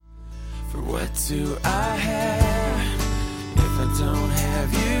What do I have if I don't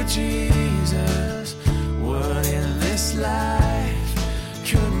have you, Jesus? What in this life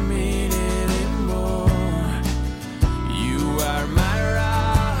could mean anymore? You are my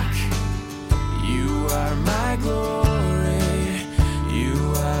rock, you are my glory, you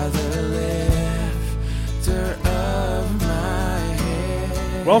are the lifter of my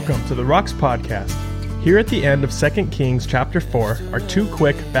head. Welcome to the Rocks Podcast. Here at the end of 2 Kings chapter 4 are two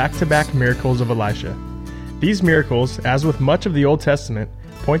quick back-to-back miracles of Elisha. These miracles, as with much of the Old Testament,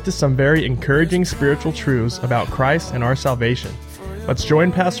 point to some very encouraging spiritual truths about Christ and our salvation. Let's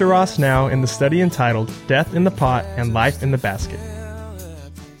join Pastor Ross now in the study entitled Death in the Pot and Life in the Basket.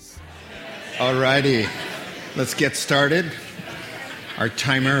 Alrighty, let's get started. Our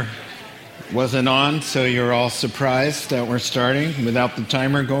timer wasn't on, so you're all surprised that we're starting without the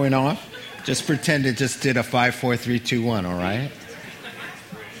timer going off. Just pretend it just did a 5, 4, 3, 2, 1, all right?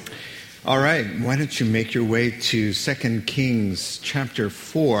 All right, why don't you make your way to 2 Kings chapter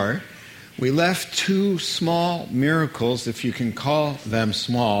 4. We left two small miracles, if you can call them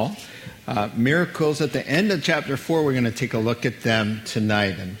small, miracles at the end of chapter 4. We're going to take a look at them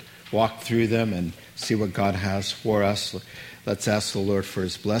tonight and walk through them and see what God has for us. Let's ask the Lord for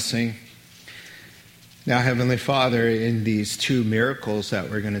his blessing. Now, Heavenly Father, in these two miracles that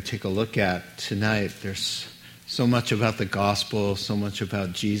we're going to take a look at tonight, there's so much about the gospel, so much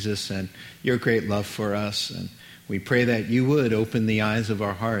about Jesus and your great love for us. And we pray that you would open the eyes of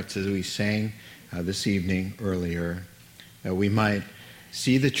our hearts as we sang this evening earlier, that we might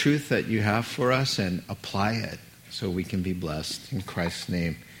see the truth that you have for us and apply it so we can be blessed. In Christ's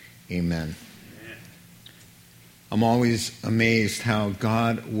name, amen. I'm always amazed how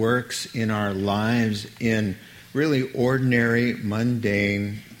God works in our lives in really ordinary,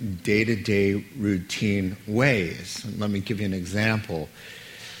 mundane, day-to-day routine ways. Let me give you an example.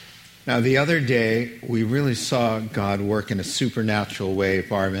 Now, the other day, we really saw God work in a supernatural way,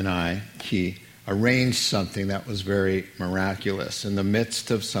 Barb and I. He arranged something that was very miraculous in the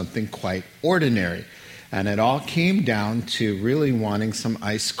midst of something quite ordinary. And it all came down to really wanting some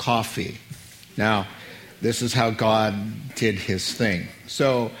iced coffee. Now, this is how God did his thing.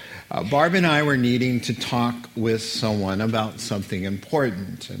 So Barb and I were needing to talk with someone about something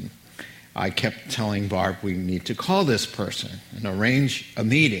important. And I kept telling Barb we need to call this person and arrange a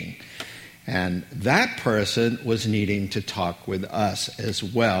meeting. And that person was needing to talk with us as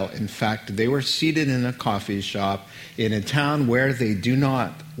well. In fact, they were seated in a coffee shop in a town where they do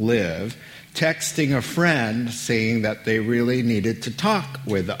not live, texting a friend saying that they really needed to talk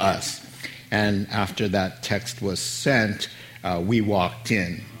with us. And after that text was sent, we walked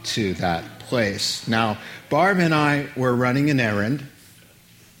in to that place. Now, Barb and I were running an errand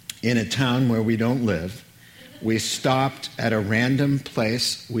in a town where we don't live. We stopped at a random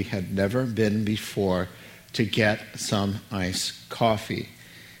place we had never been before to get some iced coffee.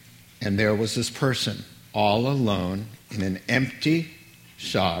 And there was this person all alone in an empty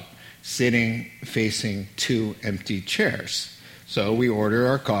shop, sitting facing two empty chairs. So we ordered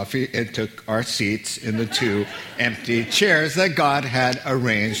our coffee and took our seats in the two empty chairs that God had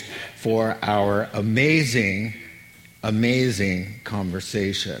arranged for our amazing, amazing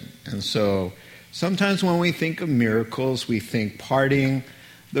conversation. And so sometimes when we think of miracles, we think parting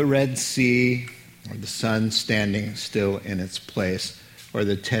the Red Sea, or the sun standing still in its place, or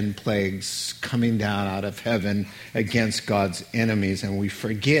the 10 plagues coming down out of heaven against God's enemies. And we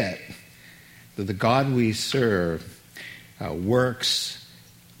forget that the God we serve works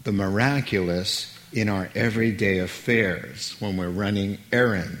the miraculous in our everyday affairs. When we're running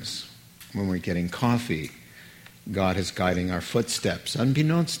errands, when we're getting coffee, God is guiding our footsteps,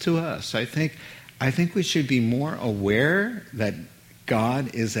 unbeknownst to us. I think we should be more aware that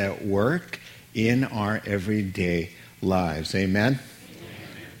God is at work in our everyday lives. Amen?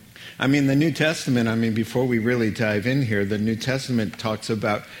 I mean, the New Testament, before we really dive in here, the New Testament talks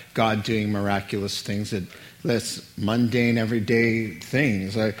about God doing miraculous things, that's mundane, everyday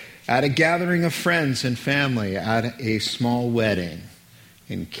things. At a gathering of friends and family, at a small wedding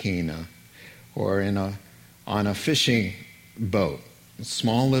in Cana, or on a fishing boat, a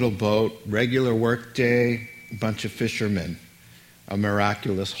small little boat, regular work day, a bunch of fishermen, a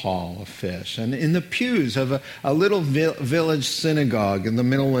miraculous haul of fish. And in the pews of a little village synagogue in the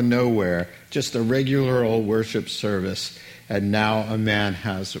middle of nowhere, just a regular old worship service, and now a man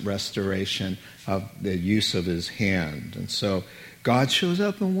has restoration of the use of his hand. And so God shows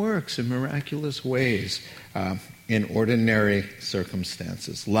up and works in miraculous ways in ordinary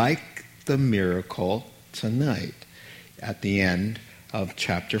circumstances, like the miracle tonight at the end of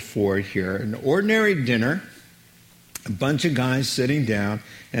chapter 4 here. An ordinary dinner A bunch of guys sitting down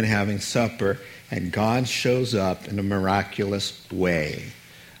and having supper, and God shows up in a miraculous way.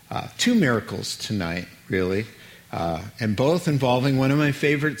 2 miracles tonight, really, and both involving one of my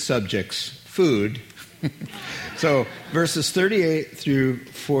favorite subjects, food. So verses 38 through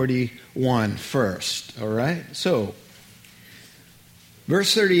 41 first, all right? So,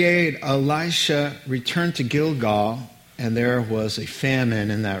 verse 38, Elisha returned to Gilgal, and there was a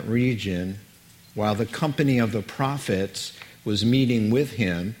famine in that region. While the company of the prophets was meeting with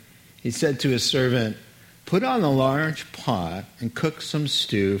him, he said to his servant, "Put on a large pot and cook some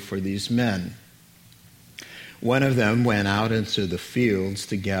stew for these men." One of them went out into the fields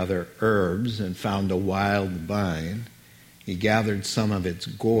to gather herbs and found a wild vine. He gathered some of its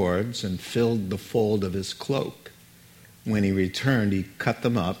gourds and filled the fold of his cloak. When he returned, he cut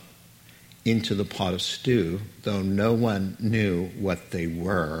them up into the pot of stew, though no one knew what they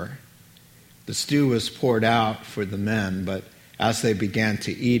were. The stew was poured out for the men, but as they began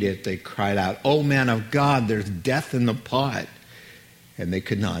to eat it, they cried out, "O man of God, there's death in the pot." And they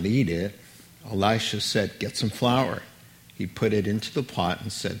could not eat it. Elisha said, "Get some flour." He put it into the pot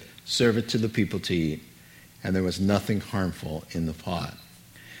and said, "Serve it to the people to eat." And there was nothing harmful in the pot.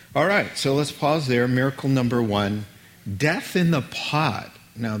 All right, so let's pause there. Miracle number 1, death in the pot.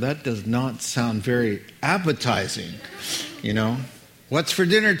 Now that does not sound very appetizing, you know. What's for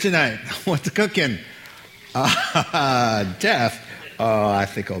dinner tonight? What's cooking? Death. Oh, I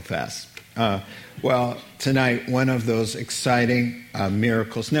think I'll pass. Well, tonight, one of those exciting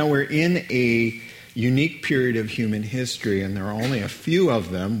miracles. Now, we're in a unique period of human history, and there are only a few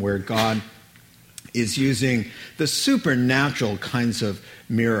of them where God is using the supernatural kinds of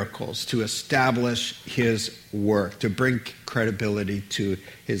miracles to establish his work, to bring credibility to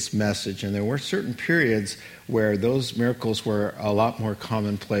his message. And there were certain periods where those miracles were a lot more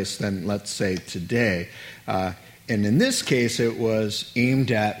commonplace than, let's say, today. And in this case, it was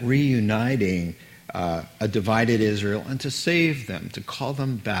aimed at reuniting a divided Israel and to save them, to call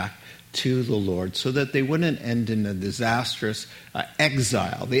them back to the Lord so that they wouldn't end in a disastrous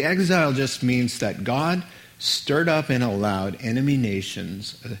exile. The exile just means that God stirred up and allowed enemy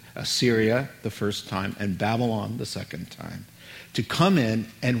nations, Assyria the first time and Babylon the second time, to come in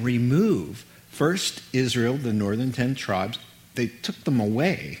and remove first Israel, the northern 10 tribes. They took them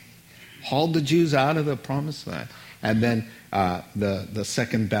away, hauled the Jews out of the promised land. And then the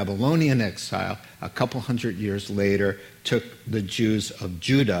second Babylonian exile, a couple hundred years later, took the Jews of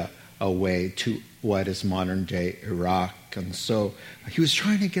Judah away to what is modern-day Iraq. And so he was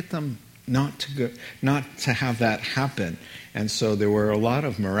trying to get them not to have that happen. And so there were a lot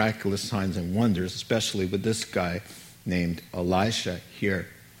of miraculous signs and wonders, especially with this guy named Elisha here.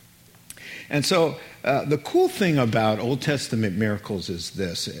 And so the cool thing about Old Testament miracles is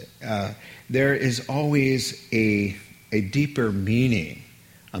this. There is always a deeper meaning,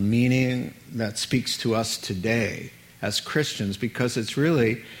 a meaning that speaks to us today as Christians, because it's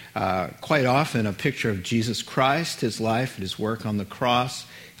really quite often a picture of Jesus Christ, his life, his work on the cross,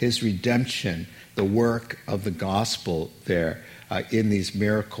 his redemption, the work of the gospel there in these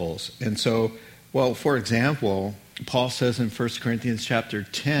miracles. And so, well, for example, Paul says in 1 Corinthians chapter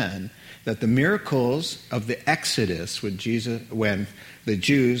 10 that the miracles of the Exodus when the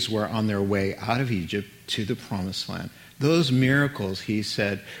Jews were on their way out of Egypt to the promised land, those miracles, he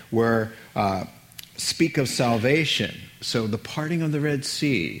said, were speak of salvation. So the parting of the Red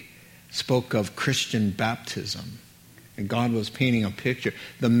Sea spoke of Christian baptism. And God was painting a picture.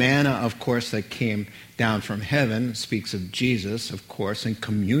 The manna, of course, that came down from heaven speaks of Jesus, of course, and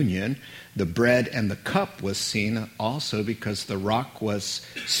communion. The bread and the cup was seen also because the rock was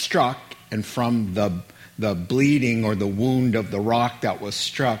struck, and from the bleeding or the wound of the rock that was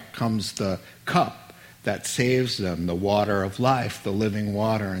struck comes the cup that saves them, the water of life, the living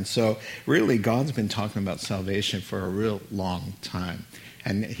water. And so really God's been talking about salvation for a real long time.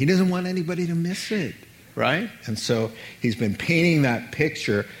 And he doesn't want anybody to miss it, right? And so he's been painting that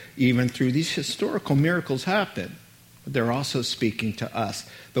picture even through these historical miracles happen. But they're also speaking to us.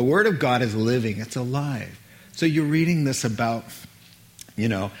 The Word of God is living. It's alive. So you're reading this about,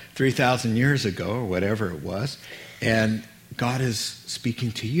 3,000 years ago or whatever it was, and God is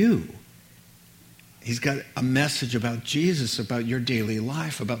speaking to you. He's got a message about Jesus, about your daily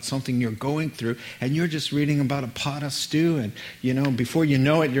life, about something you're going through, and you're just reading about a pot of stew, and, before you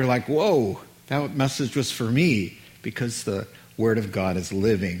know it, you're like, whoa, that message was for me, because the Word of God is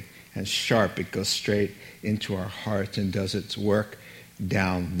living and sharp. It goes straight into our heart and does its work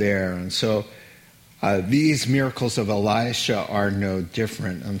down there. And so these miracles of Elisha are no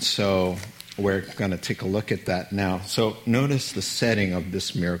different, and so we're going to take a look at that now. So notice the setting of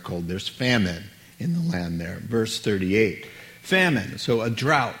this miracle. There's famine in the land there. Verse 38, famine, so a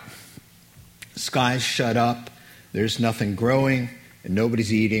drought. Skies shut up, there's nothing growing, and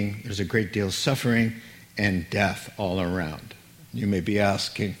nobody's eating. There's a great deal of suffering and death all around. You may be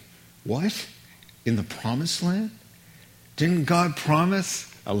asking, what? In the promised land? Didn't God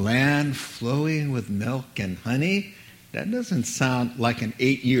promise a land flowing with milk and honey? That doesn't sound like an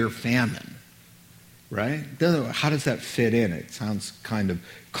 8-year famine, right? How does that fit in? It sounds kind of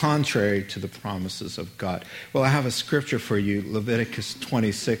contrary to the promises of God. Well, I have a scripture for you, Leviticus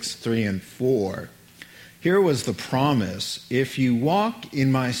 26, 3 and 4. Here was the promise: if you walk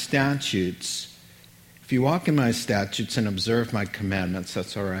in my statutes, and observe my commandments,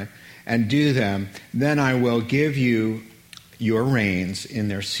 that's all right, and do them, then I will give you your rains in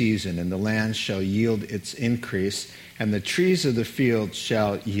their season, and the land shall yield its increase, and the trees of the field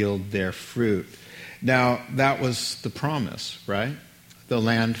shall yield their fruit. Now, that was the promise, right? The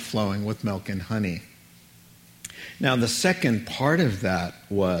land flowing with milk and honey. Now, the second part of that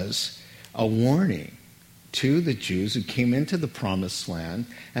was a warning to the Jews who came into the promised land,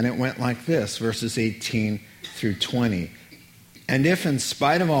 and it went like this, verses 18 through 20. And if in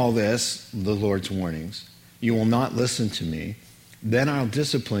spite of all this, the Lord's warnings, you will not listen to me, then I'll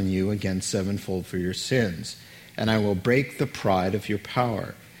discipline you again sevenfold for your sins, and I will break the pride of your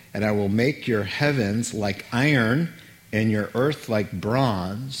power, and I will make your heavens like iron and your earth like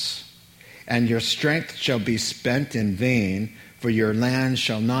bronze, and your strength shall be spent in vain, for your land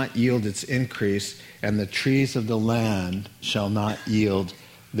shall not yield its increase, and the trees of the land shall not yield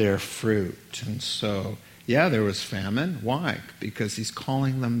their fruit. And so, yeah, there was famine. Why? Because he's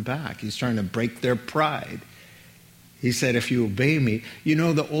calling them back. He's trying to break their pride. He said, if you obey me, you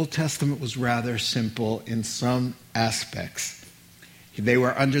know, the Old Testament was rather simple in some aspects. They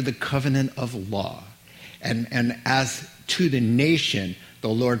were under the covenant of law. And as to the nation, the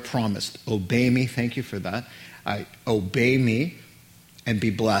Lord promised, obey me, thank you for that. Obey me and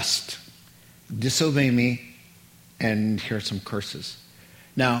be blessed. Disobey me and hear some curses.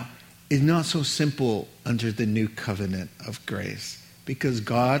 Now, it's not so simple under the new covenant of grace, because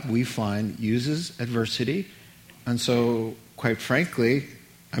God, we find, uses adversity. And so, quite frankly,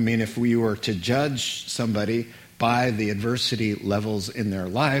 I mean, if we were to judge somebody by the adversity levels in their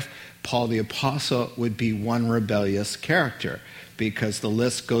life, Paul the Apostle would be one rebellious character, because the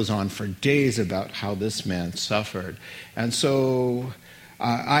list goes on for days about how this man suffered. And so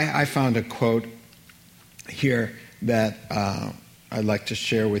I found a quote here that I'd like to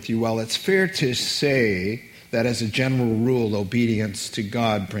share with you. Well, it's fair to say that as a general rule, obedience to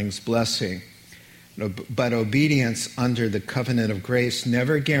God brings blessing. But obedience under the covenant of grace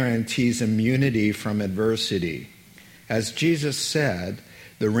never guarantees immunity from adversity. As Jesus said,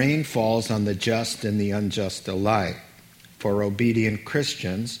 the rain falls on the just and the unjust alike. For obedient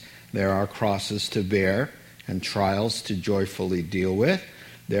Christians, there are crosses to bear and trials to joyfully deal with.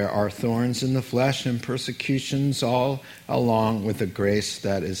 There are thorns in the flesh and persecutions, all along with the grace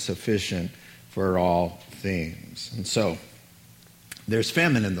that is sufficient for all things. And so, there's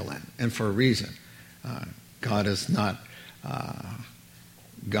famine in the land, and for a reason. God is not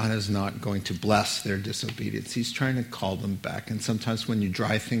going to bless their disobedience. He's trying to call them back. And sometimes when you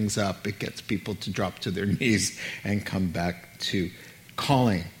dry things up, it gets people to drop to their knees and come back to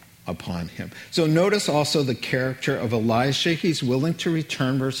calling upon him. So notice also the character of Elisha. He's willing to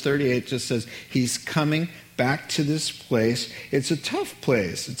return. Verse 38 just says he's coming back to this place. It's a tough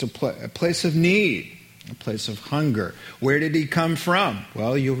place. It's a place of need, a place of hunger. Where did he come from?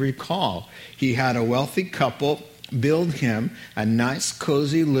 Well, you'll recall he had a wealthy couple build him a nice,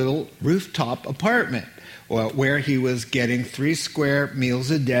 cozy little rooftop apartment where he was getting 3 square meals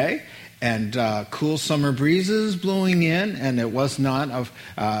a day and cool summer breezes blowing in, and it was not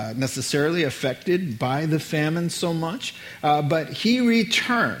necessarily affected by the famine so much. But he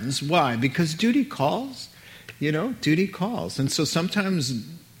returns. Why? Because duty calls. Duty calls. And so sometimes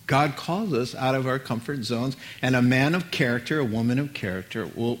God calls us out of our comfort zones, and a man of character, a woman of character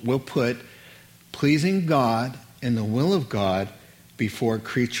will put pleasing God and the will of God before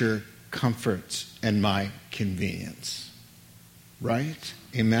creature comforts and my convenience. Right?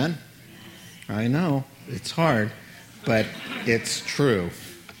 Amen? I know, it's hard, but it's true.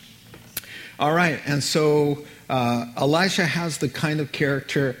 All right, and so Elisha has the kind of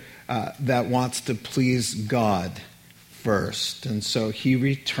character that wants to please God first, and so he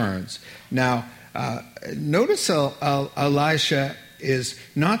returns. Now, notice Elisha is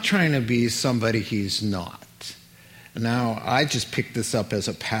not trying to be somebody he's not. Now, I just picked this up as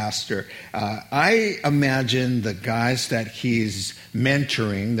a pastor. I imagine the guys that he's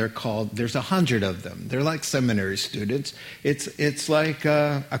mentoring, there's 100 of them. They're like seminary students. It's like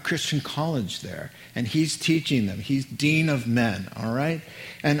a Christian college there. And he's teaching them. He's dean of men, all right?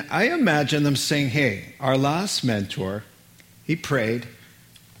 And I imagine them saying, hey, our last mentor, he prayed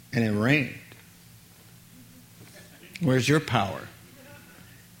and it rained. Where's your power?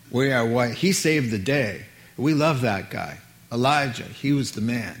 He saved the day. We love that guy. Elijah, he was the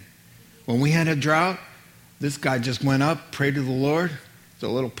man. When we had a drought, this guy just went up, prayed to the Lord. It's a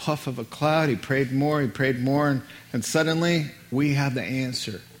little puff of a cloud. He prayed more, and suddenly we have the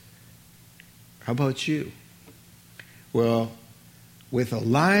answer. How about you? Well, with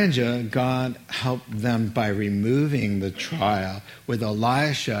Elijah, God helped them by removing the trial. With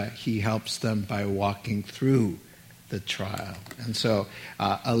Elisha, he helps them by walking through the trial. And so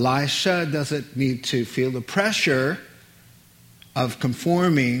Elisha doesn't need to feel the pressure of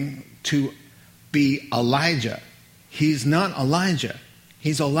conforming to be Elijah. He's not Elijah.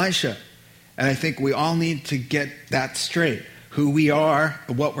 He's Elisha. And I think we all need to get that straight. Who we are,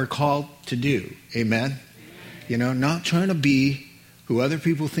 what we're called to do. Amen? You know, not trying to be who other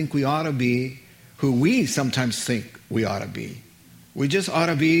people think we ought to be, who we sometimes think we ought to be. We just ought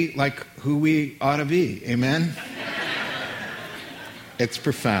to be like who we ought to be. Amen? It's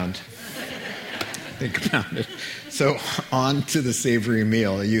profound. Think about it. So on to the savory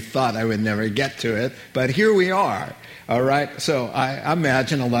meal. You thought I would never get to it, but here we are. All right. So I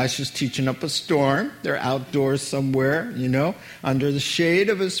imagine Elisha's teaching up a storm. They're outdoors somewhere, under the shade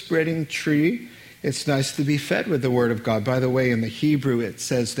of a spreading tree. It's nice to be fed with the word of God. By the way, in the Hebrew, it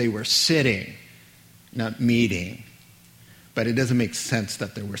says they were sitting, not meeting. But it doesn't make sense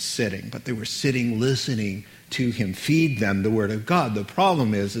that they were sitting. But they were sitting, listening to him feed them the word of God. The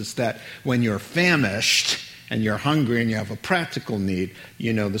problem is that when you're famished and you're hungry and you have a practical need,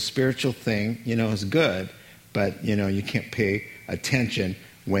 the spiritual thing, is good. But, you can't pay attention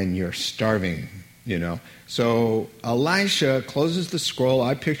when you're starving, So Elisha closes the scroll.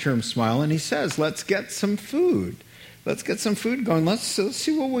 I picture him smiling. He says, let's get some food. Let's get some food going. Let's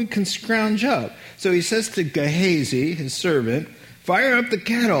see what we can scrounge up. So he says to Gehazi, his servant, fire up the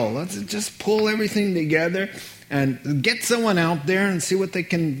kettle. Let's just pull everything together and get someone out there and see what they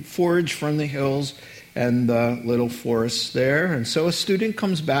can forage from the hills and the little forests there. And so a student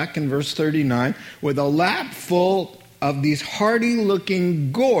comes back in verse 39 with a lap full of these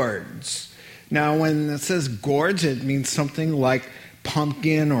hardy-looking gourds. Now, when it says gourds, it means something like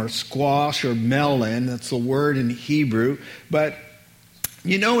pumpkin or squash or melon. That's the word in Hebrew. But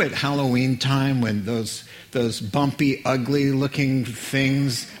at Halloween time when those bumpy, ugly-looking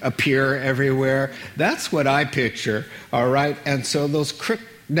things appear everywhere, that's what I picture, all right? And so those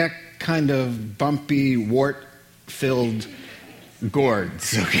crook-neck kind of bumpy, wart-filled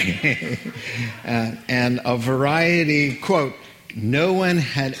gourds, okay? and a variety, quote, no one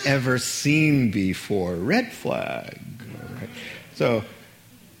had ever seen before. Red flag. All right? So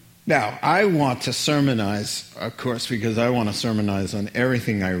now, I want to sermonize, of course, because I want to sermonize on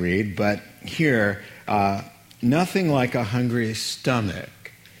everything I read, but here, nothing like a hungry stomach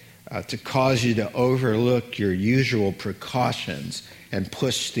to cause you to overlook your usual precautions and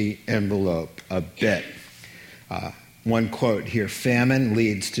push the envelope a bit. One quote here, famine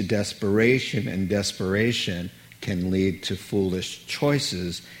leads to desperation, and desperation can lead to foolish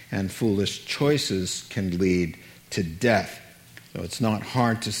choices, and foolish choices can lead to death. So it's not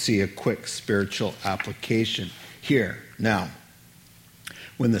hard to see a quick spiritual application here. Now,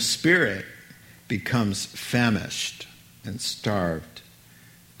 when the spirit becomes famished and starved,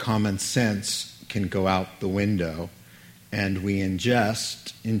 common sense can go out the window, and we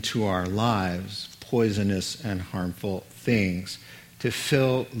ingest into our lives poisonous and harmful things to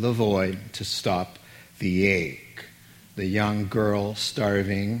fill the void, to stop the ache. The young girl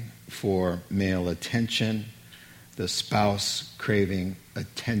starving for male attention, the spouse craving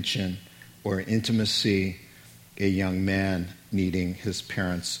attention or intimacy, a young man needing his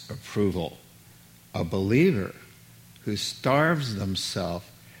parents' approval. A believer who starves themselves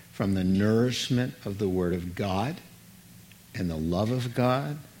from the nourishment of the Word of God and the love of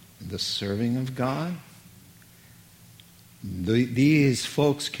God, the serving of God. These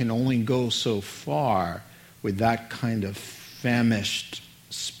folks can only go so far with that kind of famished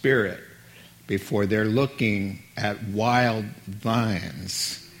spirit before they're looking at wild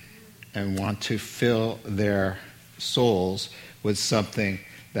vines and want to fill their souls with something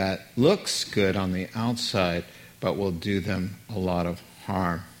that looks good on the outside but will do them a lot of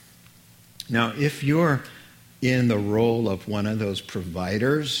harm. Now, if you're in the role of one of those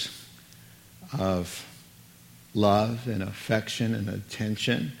providers of love and affection and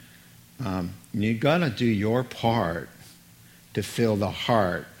attention. You got to do your part to fill the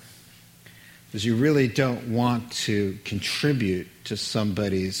heart, because you really don't want to contribute to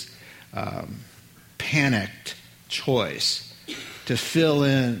somebody's panicked choice, to fill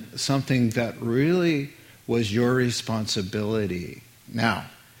in something that really was your responsibility. Now,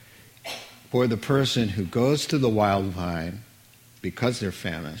 for the person who goes to the wild vine because they're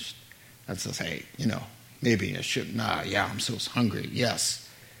famished, and says, hey, maybe I shouldn't. I'm so hungry. Yes.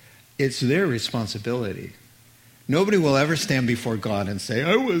 It's their responsibility. Nobody will ever stand before God and say,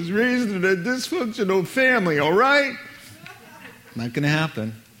 I was raised in a dysfunctional family, all right? Not going to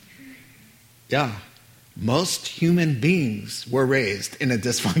happen. Yeah. Most human beings were raised in a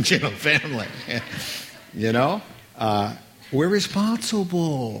dysfunctional family. We're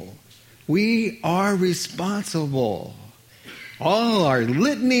responsible. We are responsible. All our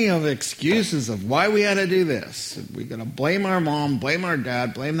litany of excuses of why we had to do this. We're going to blame our mom, blame our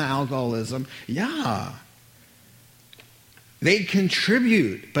dad, blame the alcoholism. Yeah. They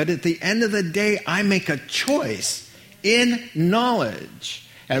contribute. But at the end of the day, I make a choice in knowledge.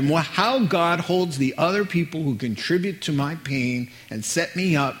 And how God holds the other people who contribute to my pain and set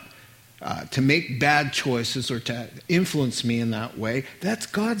me up to make bad choices or to influence me in that way, that's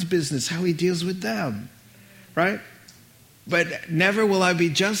God's business, how he deals with them. Right? But never will I be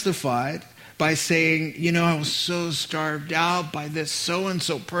justified by saying, I was so starved out by this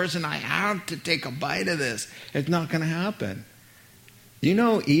so-and-so person, I have to take a bite of this. It's not going to happen.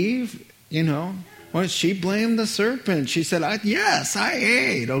 Eve, well, she blamed the serpent. She said, yes, I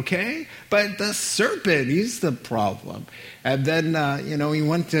ate, okay? But the serpent, he's the problem. And then, he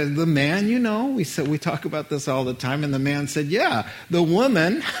went to the man, we talk about this all the time. And the man said, yeah, the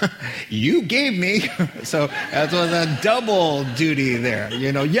woman you gave me. So that was a double duty there.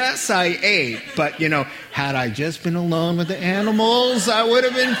 Yes, I ate. But, had I just been alone with the animals, I would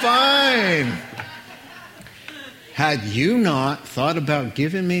have been fine. Had you not thought about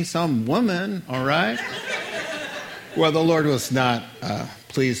giving me some woman, all right? Well, the Lord was not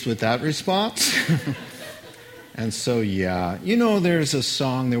pleased with that response. And so, there was a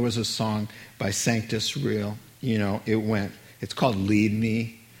song by Sanctus Real. It's called Lead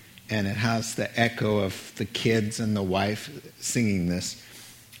Me. And it has the echo of the kids and the wife singing this.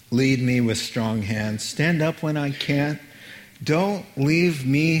 Lead me with strong hands. Stand up when I can't. Don't leave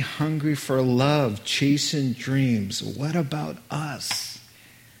me hungry for love, chasing dreams. What about us?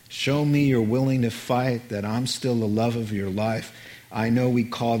 Show me you're willing to fight, that I'm still the love of your life. I know we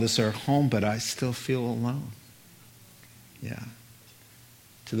call this our home, but I still feel alone. Yeah.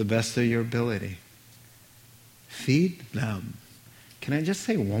 To the best of your ability. Feed them. Can I just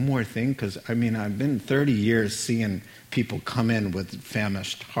say one more thing? Because, I've been 30 years seeing people come in with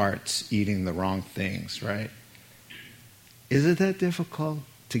famished hearts, eating the wrong things, right? Is it that difficult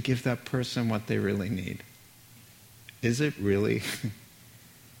to give that person what they really need? Is it really?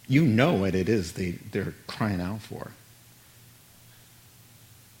 You know what it is they're crying out for.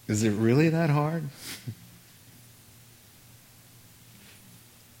 Is it really that hard?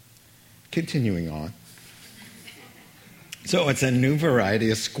 Continuing on. So it's a new variety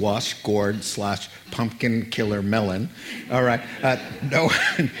of squash gourd / pumpkin killer melon. All right.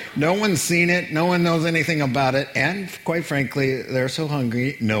 No one's seen it. No one knows anything about it. And quite frankly, they're so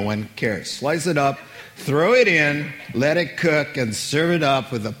hungry, no one cares. Slice it up, throw it in, let it cook, and serve it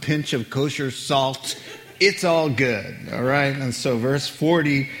up with a pinch of kosher salt. It's all good. All right. And so verse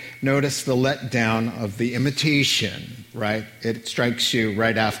 40, notice the letdown of the imitation, right? It strikes you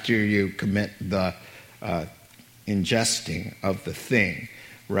right after you commit the ingesting of the thing,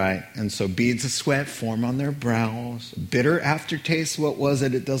 right? And so beads of sweat form on their brows. Bitter aftertaste, what was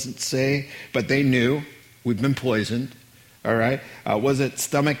it? It doesn't say, but they knew. We've been poisoned, all right? Was it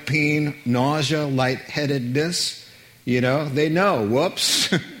stomach pain, nausea, lightheadedness? They know.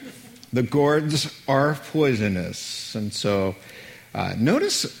 Whoops. The gourds are poisonous. And so I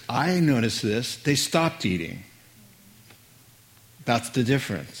noticed this. They stopped eating. That's the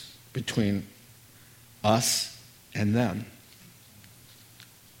difference between us and them.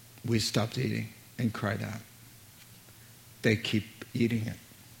 We stopped eating and cried out. They keep eating it.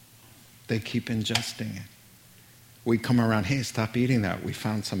 They keep ingesting it. We come around, hey, stop eating that. We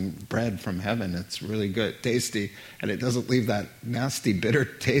found some bread from heaven. It's really good, tasty, and it doesn't leave that nasty, bitter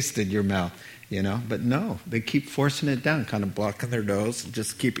taste in your mouth, But no, they keep forcing it down, kind of blocking their nose and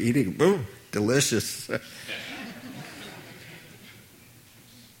just keep eating. Boom, delicious.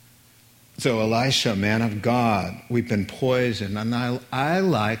 So Elisha, man of God, we've been poisoned. And I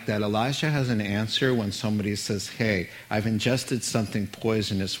like that Elisha has an answer when somebody says, hey, I've ingested something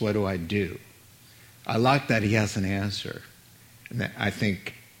poisonous. What do I do? I like that he has an answer. And I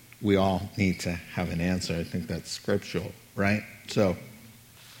think we all need to have an answer. I think that's scriptural, right? So,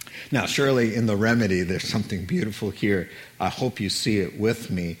 now surely in the remedy there's something beautiful here. I hope you see it with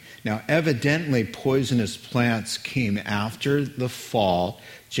me. Now evidently poisonous plants came after the fall.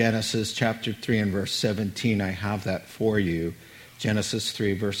 Genesis chapter 3 and verse 17, I have that for you. Genesis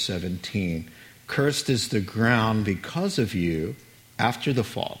 3 verse 17. Cursed is the ground because of you after the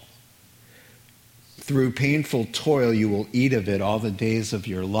fall. Through painful toil you will eat of it all the days of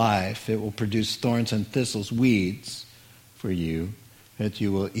your life. It will produce thorns and thistles, weeds for you, that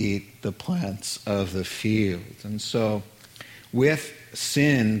you will eat the plants of the field. And so with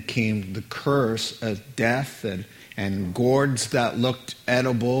sin came the curse of death and gourds that looked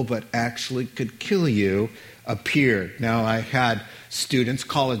edible but actually could kill you appeared. Now I had students,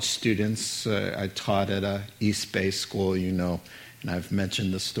 college students, I taught at a East Bay school, you know, and I've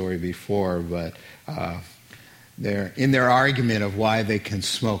mentioned the story before, but in their argument of why they can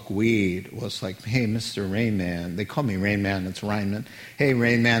smoke weed was like, hey, Mr. Rain Man, they call me Rain Man, it's Rainman. Hey,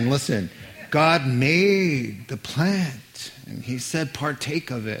 Rain Man, listen, God made the plant, and he said partake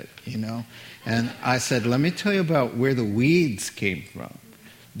of it, you know. And I said, let me tell you about where the weeds came from.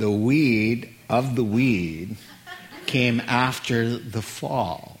 The weed of the weed came after the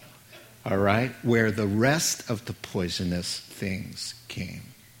fall, all right, where the rest of the poisonous things came.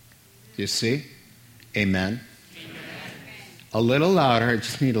 You see? Amen. A little louder. I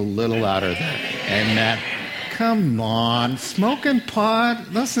just need a little louder there. Amen. Come on. Smoking pot,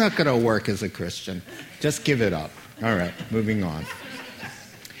 that's not going to work as a Christian. Just give it up. All right, moving on.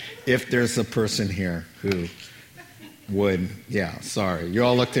 If there's a person here who would, sorry. You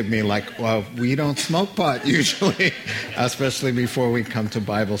all looked at me like, well, we don't smoke pot usually, especially before we come to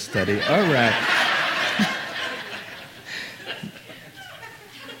Bible study. All right.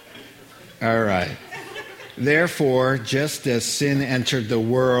 All right. Therefore, just as sin entered the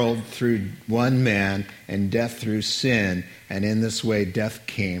world through one man and death through sin, and in this way death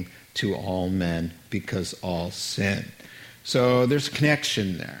came to all men because all sinned. So there's a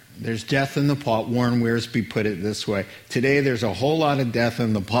connection there. There's death in the pot. Warren Wiersbe put it this way. Today there's a whole lot of death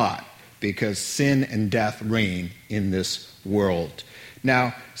in the pot because sin and death reign in this world.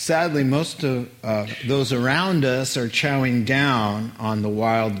 Now, sadly, most of those around us are chowing down on the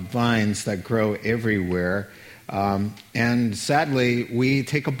wild vines that grow everywhere. And sadly, we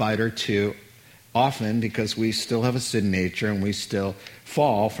take a bite or two often because we still have a sin nature and we still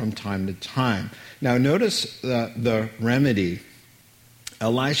fall from time to time. Now, notice the remedy.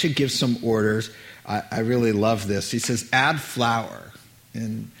 Elisha gives some orders. I really love this. He says, add flour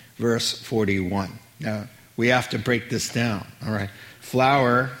in verse 41. Now, we have to break this down, all right?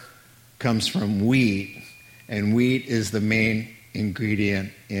 Flour comes from wheat, and wheat is the main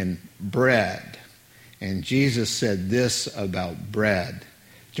ingredient in bread. And Jesus said this about bread.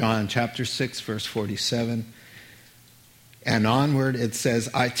 John chapter 6, verse 47. And onward it says,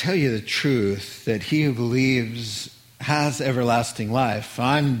 I tell you the truth, that he who believes has everlasting life.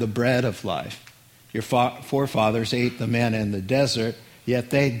 I'm the bread of life. Your forefathers ate the manna in the desert,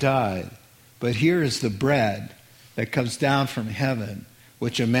 yet they died. But here is the bread that comes down from heaven,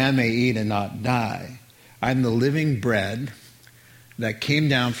 which a man may eat and not die. I'm the living bread that came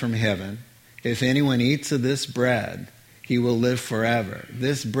down from heaven. If anyone eats of this bread, he will live forever.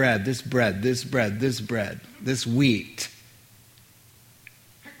 This bread, this bread, this bread, this bread, this wheat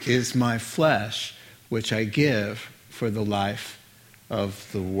is my flesh, which I give for the life of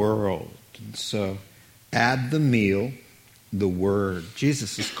the world. And so add the meal, the word.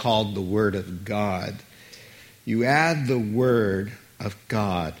 Jesus is called the Word of God. You add the Word of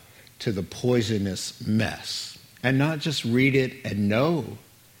God to the poisonous mess. And not just read it and know,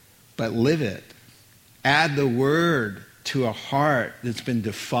 but live it. Add the Word to a heart that's been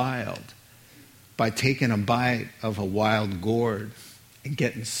defiled by taking a bite of a wild gourd and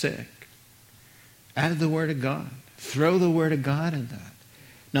getting sick. Add the Word of God. Throw the Word of God in that.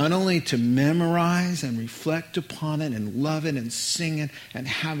 Not only to memorize and reflect upon it and love it and sing it and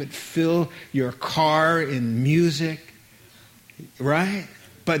have it fill your car in music, right?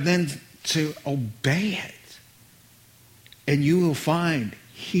 But then to obey it. And you will find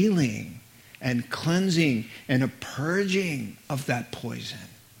healing and cleansing and a purging of that poison.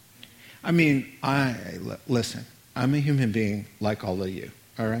 I mean, listen, I'm a human being like all of you.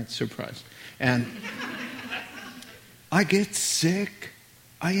 All right? Surprise. And I get sick.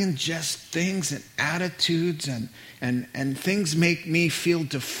 I ingest things and attitudes and things make me feel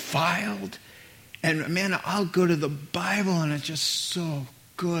defiled. And man, I'll go to the Bible and it's just so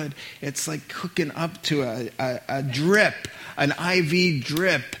good. It's like hooking up to a drip, an IV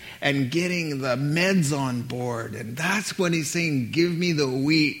drip, and getting the meds on board. And that's what he's saying. Give me the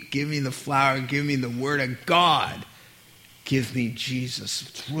wheat. Give me the flour. Give me the word of God. Give me Jesus.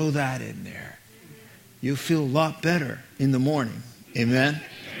 Throw that in there. You'll feel a lot better in the morning. Amen?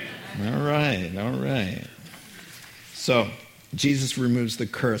 All right. So, Jesus removes the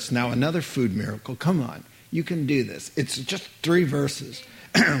curse. Now, another food miracle. Come on. You can do this. It's just 3 verses.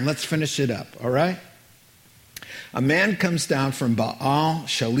 Let's finish it up, all right? A man comes down from Baal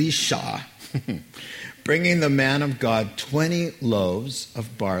Shalisha, bringing the man of God 20 loaves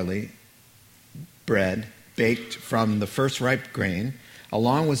of barley bread baked from the first ripe grain,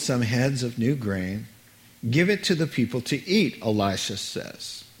 along with some heads of new grain. Give it to the people to eat, Elisha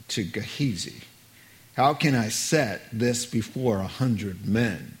says to Gehazi. How can I set this before 100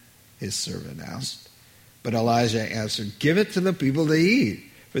 men? His servant asked. But Elijah answered, give it to the people to eat,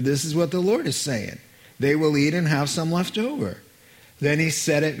 for this is what the Lord is saying. They will eat and have some left over. Then he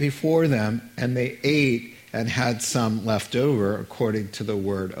set it before them, and they ate and had some left over according to the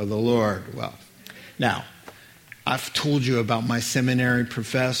word of the Lord. Well, now, I've told you about my seminary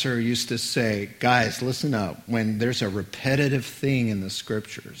professor who used to say, guys, listen up. When there's a repetitive thing in the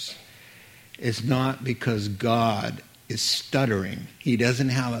scriptures, it's not because God is stuttering. He doesn't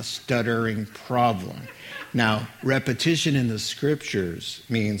have a stuttering problem. Now, repetition in the scriptures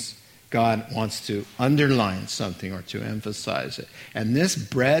means God wants to underline something or to emphasize it. And this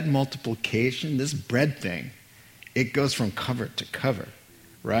bread multiplication, this bread thing, it goes from cover to cover,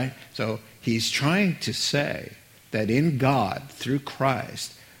 right? So he's trying to say that in God, through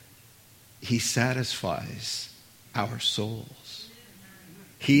Christ, he satisfies our souls.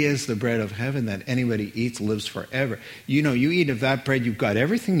 He is the bread of heaven that anybody eats lives forever. You know, you eat of that bread, you've got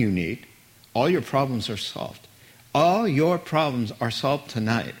everything you need. All your problems are solved. All your problems are solved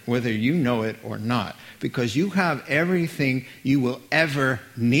tonight, whether you know it or not, because you have everything you will ever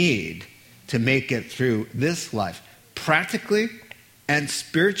need to make it through this life, practically and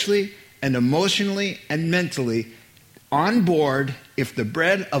spiritually and emotionally and mentally on board. If the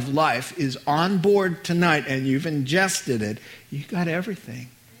bread of life is on board tonight and you've ingested it, you got everything.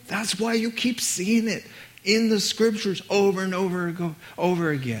 That's why you keep seeing it in the scriptures over and over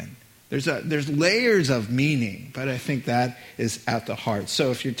again. There's layers of meaning, but I think that is at the heart.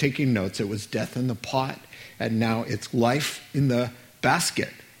 So if you're taking notes, it was death in the pot, and now it's life in the basket,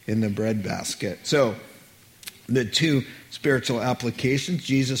 in the bread basket. So the 2 spiritual applications,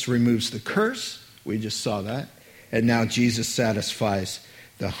 Jesus removes the curse. We just saw that. And now Jesus satisfies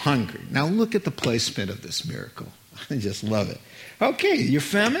the hungry. Now look at the placement of this miracle. I just love it. Okay, you're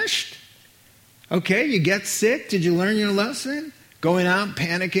famished. Okay, you get sick. Did you learn your lesson? Going out,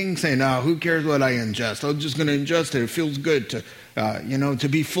 panicking, saying, "No, who cares what I ingest? I'm just going to ingest it. It feels good to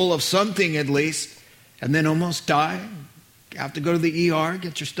be full of something at least." And then almost die. Have to go to the ER,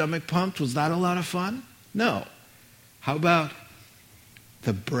 get your stomach pumped. Was that a lot of fun? No. How about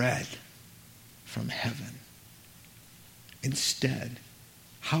the bread from heaven? Instead,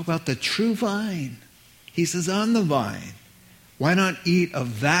 how about the true vine? He says, "On the vine." Why not eat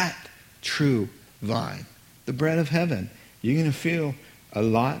of that true vine, the bread of heaven? You're going to feel a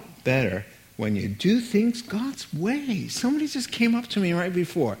lot better when you do things God's way. Somebody just came up to me right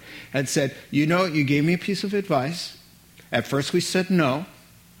before and said, "You know, you gave me a piece of advice. At first we said no,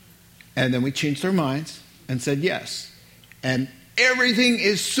 and then we changed our minds and said yes. And everything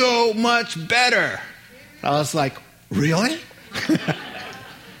is so much better." I was like, "Really?"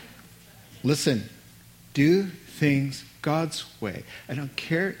 Listen, do things God's way. I don't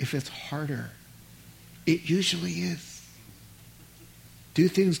care if it's harder. It usually is. Do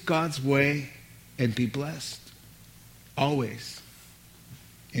things God's way and be blessed. Always.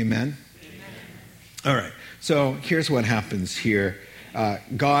 Amen? All right. So here's what happens here.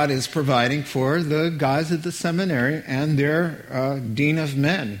 God is providing for the guys at the seminary and their dean of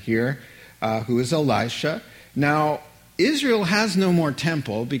men here, who is Elisha. Now, Israel has no more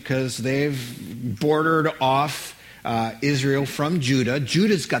temple because they've bordered off Israel from Judah.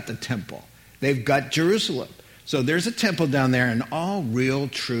 Judah's got the temple. They've got Jerusalem. So there's a temple down there, and all real,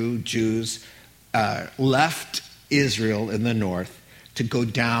 true Jews left Israel in the north to go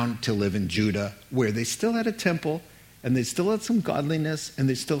down to live in Judah, where they still had a temple, and they still had some godliness, and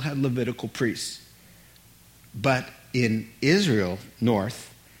they still had Levitical priests. But in Israel,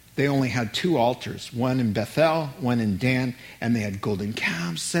 north, they only had 2 altars, one in Bethel, one in Dan, and they had golden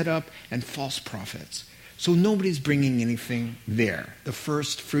calves set up and false prophets. So nobody's bringing anything there. The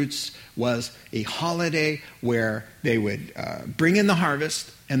first fruits was a holiday where they would bring in the harvest,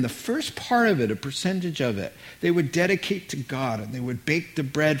 and the first part of it, a percentage of it, they would dedicate to God, and they would bake the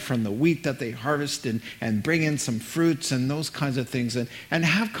bread from the wheat that they harvested and bring in some fruits and those kinds of things and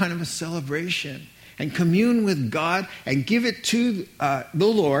have kind of a celebration and commune with God and give it to the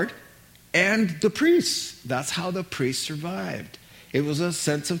Lord and the priests. That's how the priests survived. It was a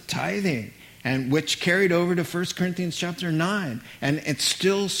sense of tithing, and which carried over to 1 Corinthians chapter 9. And it's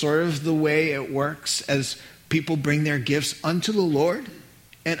still sort of the way it works as people bring their gifts unto the Lord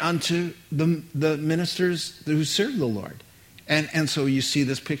and unto the ministers who serve the Lord. And so you see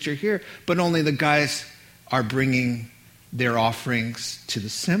this picture here, but only the guys are bringing their offerings to the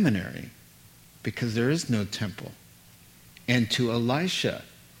seminary because there is no temple, and to Elisha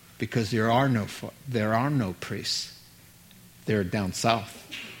because there are no priests. They're down south.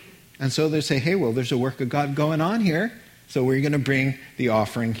 And so they say, hey, well, there's a work of God going on here, so we're going to bring the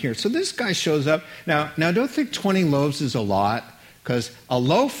offering here. So this guy shows up. Now don't think 20 loaves is a lot, because a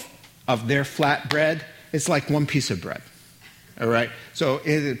loaf of their flat bread is like one piece of bread. All right? So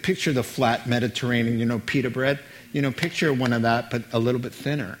picture the flat Mediterranean, pita bread. Picture one of that, but a little bit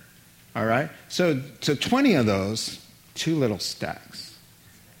thinner. All right? So 20 of those, 2 little stacks.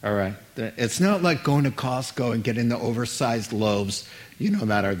 All right? It's not like going to Costco and getting the oversized loaves,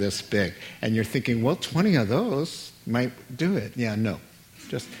 that are this big. And you're thinking, well, 20 of those might do it. Yeah, no.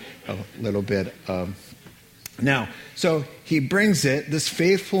 Just a little bit. Now, so he brings it, this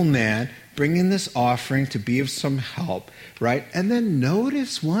faithful man, bringing this offering to be of some help, right? And then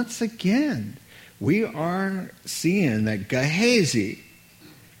notice once again, we are seeing that Gehazi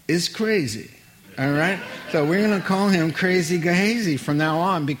is crazy. All right? So we're going to call him Crazy Gehazi from now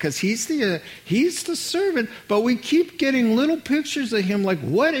on, because he's the servant, but we keep getting little pictures of him like,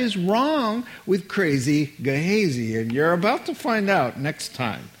 what is wrong with Crazy Gehazi? And you're about to find out next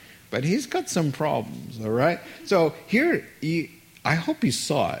time. But he's got some problems, all right? So here, I hope you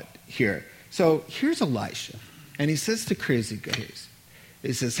saw it here. So here's Elisha, and he says to Crazy Gehazi,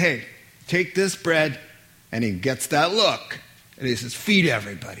 he says, hey, take this bread, and he gets that look, and he says, feed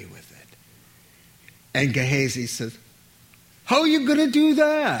everybody with it. And Gehazi says, how are you going to do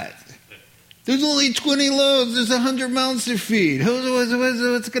that? There's only 20 loaves. There's 100 mouths to feed.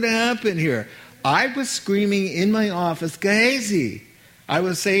 What's going to happen here? I was screaming in my office, Gehazi. I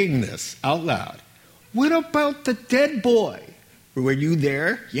was saying this out loud. What about the dead boy? Were you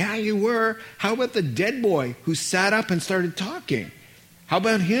there? Yeah, you were. How about the dead boy who sat up and started talking? How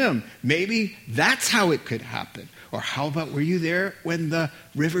about him? Maybe that's how it could happen. Or how about, were you there when the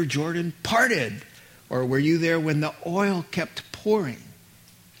River Jordan parted? Or were you there when the oil kept pouring?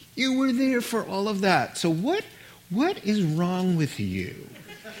 You were there for all of that. So what is wrong with you?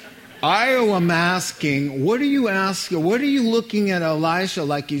 I am asking, what are you asking? What are you looking at Elisha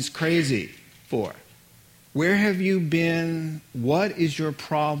like he's crazy for? Where have you been? What is your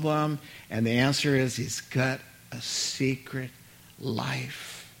problem? And the answer is, he's got a secret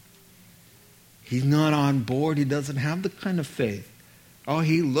life. He's not on board. He doesn't have the kind of faith. Oh,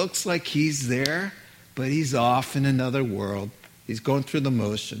 he looks like he's there, but he's off in another world. He's going through the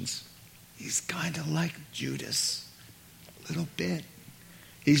motions. He's kind of like Judas, a little bit.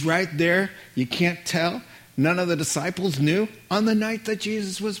 He's right there. You can't tell. None of the disciples knew on the night that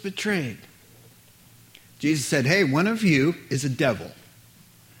Jesus was betrayed. Jesus said, hey, one of you is a devil.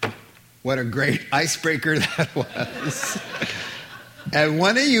 What a great icebreaker that was. And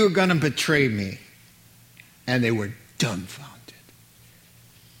one of you are going to betray me. And they were dumbfounded.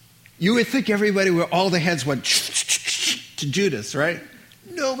 You would think everybody, all the heads went to Judas, right?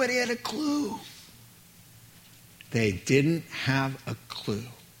 Nobody had a clue. They didn't have a clue.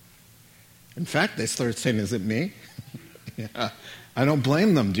 In fact, they started saying, is it me? Yeah. I don't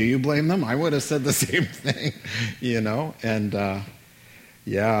blame them. Do you blame them? I would have said the same thing, And,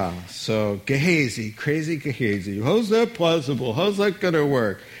 so Gehazi, Crazy Gehazi. How's that possible? How's that going to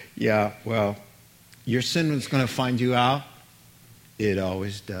work? Yeah, well, your sin is going to find you out. It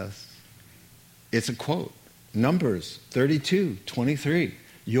always does. It's a quote. Numbers 32:23.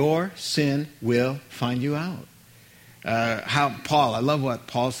 Your sin will find you out. I love what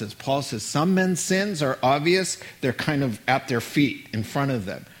Paul says. Paul says some men's sins are obvious. They're kind of at their feet, in front of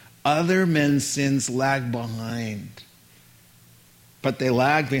them. Other men's sins lag behind. But they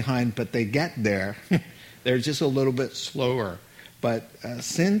lag behind, but they get there. They're just a little bit slower. But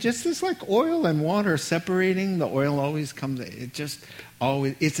sin just is like oil and water separating. The oil always comes.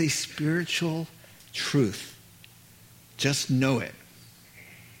 It's a spiritual truth. Just know it.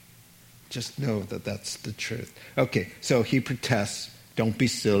 Just know that that's the truth. Okay, so he protests. Don't be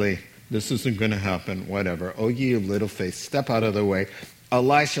silly. This isn't going to happen, whatever. Oh, ye of little faith, step out of the way.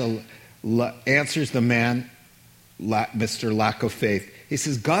 Elisha answers the man, Mr. Lack of Faith. He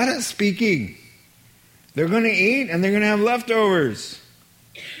says, God is speaking. They're going to eat and they're going to have leftovers.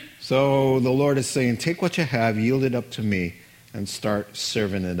 So the Lord is saying, take what you have, yield it up to me, and start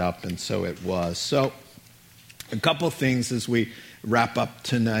serving it up. And so it was. So a couple things as we wrap up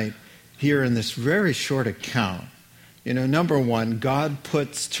tonight here in this very short account. Number one, God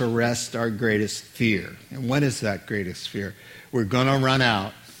puts to rest our greatest fear. And what is that greatest fear? We're going to run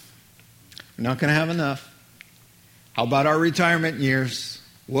out. We're not going to have enough. How about our retirement years?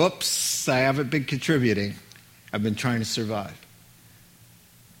 Whoops, I haven't been contributing. I've been trying to survive.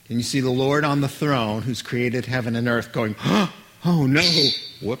 And you see the Lord on the throne who's created heaven and earth going, oh no,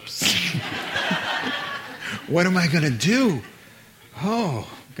 whoops. What am I going to do? Oh,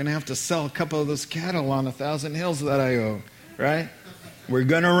 I'm going to have to sell a couple of those cattle on 1,000 hills that I owe, right? We're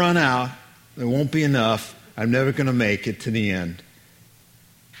going to run out. There won't be enough. I'm never going to make it to the end.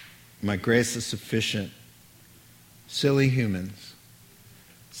 My grace is sufficient. Silly humans.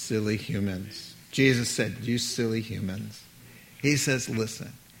 Silly humans. Jesus said, you silly humans. He says,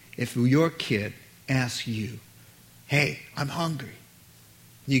 listen, if your kid asks you, hey, I'm hungry,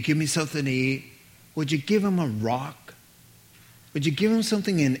 you give me something to eat, would you give him a rock? Would you give him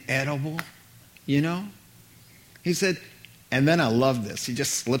something inedible? He said, and then I love this. He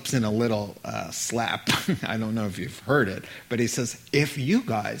just slips in a little slap. I don't know if you've heard it, but he says, if you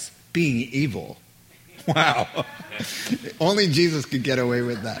guys, being evil, wow, only Jesus could get away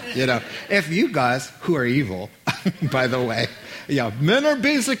with that. If you guys who are evil, by the way, men are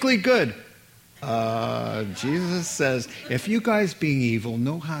basically good. Jesus says, if you guys being evil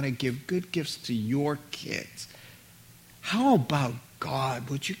know how to give good gifts to your kids, how about God?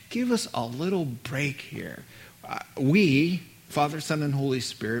 Would you give us a little break here? We, Father, Son, and Holy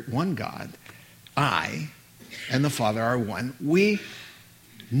Spirit, one God, I and the Father are one. We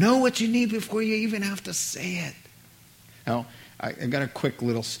know what you need before you even have to say it. Now, I got a quick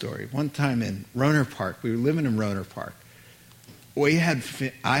little story. One time in Roner Park, we were living in Roner Park. I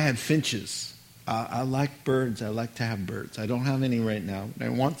had finches. I like birds. I like to have birds. I don't have any right now, but I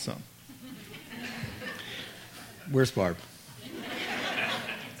want some. Where's Barb?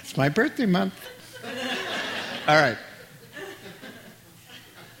 It's my birthday month. All right.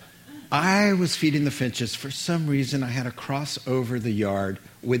 I was feeding the finches. For some reason, I had to cross over the yard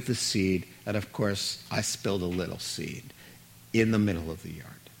with the seed. And of course, I spilled a little seed in the middle of the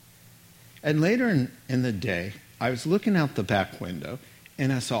yard. And later in the day, I was looking out the back window,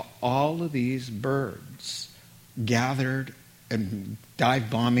 and I saw all of these birds gathered and dive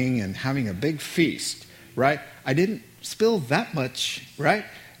bombing and having a big feast, right? I didn't spill that much, right?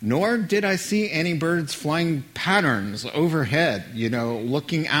 Nor did I see any birds flying patterns overhead,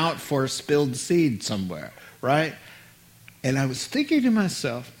 looking out for spilled seed somewhere, right? And I was thinking to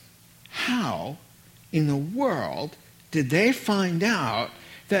myself, how in the world did they find out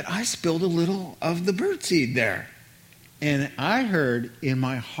that I spilled a little of the birdseed there? And I heard in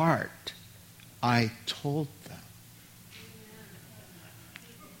my heart, I told them.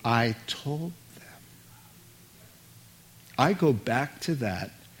 I told them. I go back to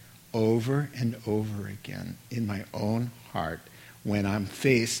that over and over again in my own heart when I'm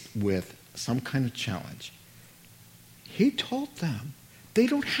faced with some kind of challenge. He told them. They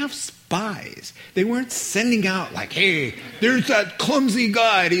don't have spies. They weren't sending out like, hey, there's that clumsy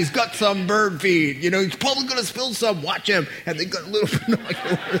guy. He's got some bird feed. He's probably going to spill some. Watch him. And they got little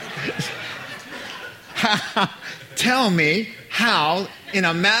binoculars. Tell me how, in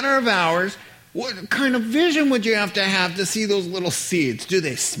a matter of hours, what kind of vision would you have to see those little seeds? Do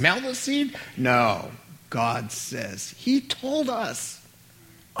they smell the seed? No. God says, he told us,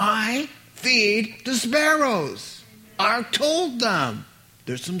 I feed the sparrows. I told them.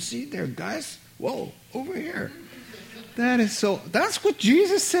 There's some seed there, guys. Whoa, over here. That's what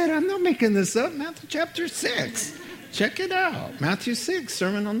Jesus said. I'm not making this up. Matthew chapter 6. Check it out. Matthew 6,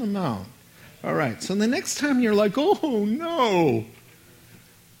 Sermon on the Mount. All right, so the next time you're like, oh no.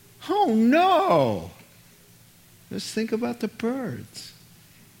 Oh no. Just think about the birds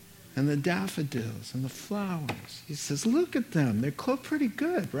and the daffodils and the flowers. He says, look at them. They're pretty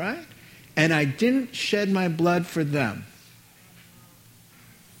good, right? And I didn't shed my blood for them.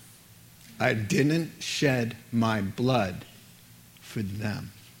 I didn't shed my blood for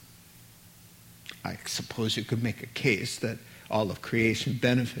them. I suppose you could make a case that all of creation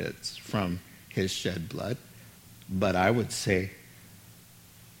benefits from his shed blood, but I would say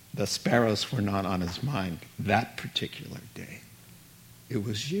the sparrows were not on his mind that particular day. It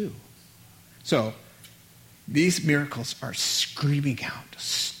was you. So these miracles are screaming out,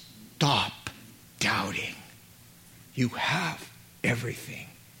 stop doubting. You have everything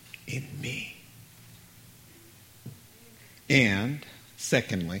in me. And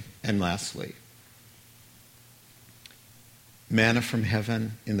secondly, and lastly, manna from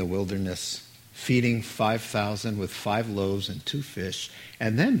heaven in the wilderness, feeding 5,000 with 5 loaves and 2 fish.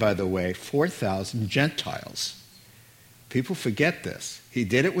 And then, by the way, 4,000 Gentiles. People forget this. He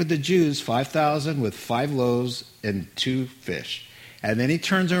did it with the Jews, 5,000 with 5 loaves and 2 fish. And then he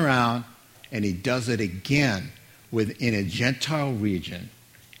turns around and he does it again in a Gentile region.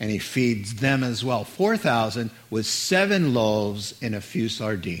 And he feeds them as well. 4,000 with 7 loaves and a few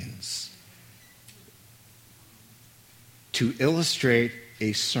sardines. To illustrate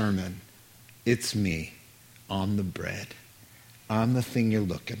a sermon, it's me. I'm the bread. I'm the thing you're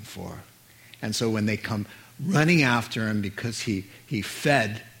looking for. And so when they come running after him because he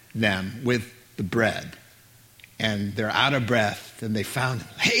fed them with the bread, and they're out of breath, and they found him.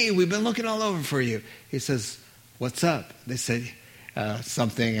 Hey, we've been looking all over for you. He says, what's up? They said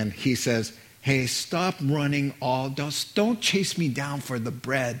something, and he says, hey, stop running don't chase me down for the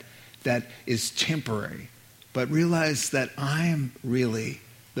bread that is temporary, but realize that I'm really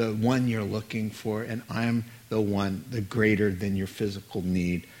the one you're looking for, and I'm the greater than your physical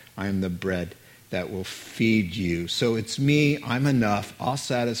need. I'm the bread that will feed you. So it's me, I'm enough, I'll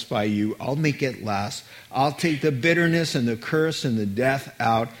satisfy you, I'll make it last. I'll take the bitterness and the curse and the death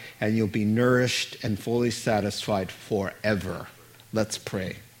out, and you'll be nourished and fully satisfied forever. Let's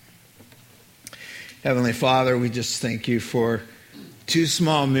pray. Heavenly Father, we just thank you for 2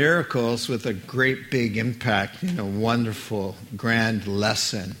 small miracles with a great big impact, wonderful, grand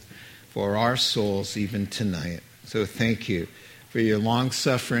lesson for our souls even tonight. So thank you for your long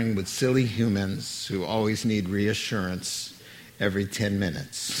suffering with silly humans who always need reassurance every 10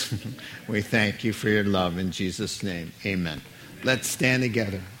 minutes. We thank you for your love in Jesus' name. Amen. Let's stand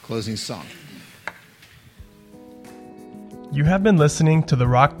together. Closing song. You have been listening to the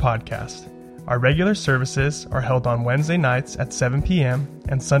Rock Podcast. Our regular services are held on Wednesday nights at 7 p.m.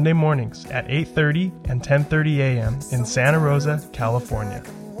 and Sunday mornings at 8:30 and 10:30 a.m. in Santa Rosa, California.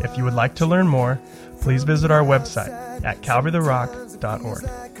 If you would like to learn more, please visit our website at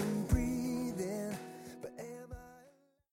calvarytherock.org.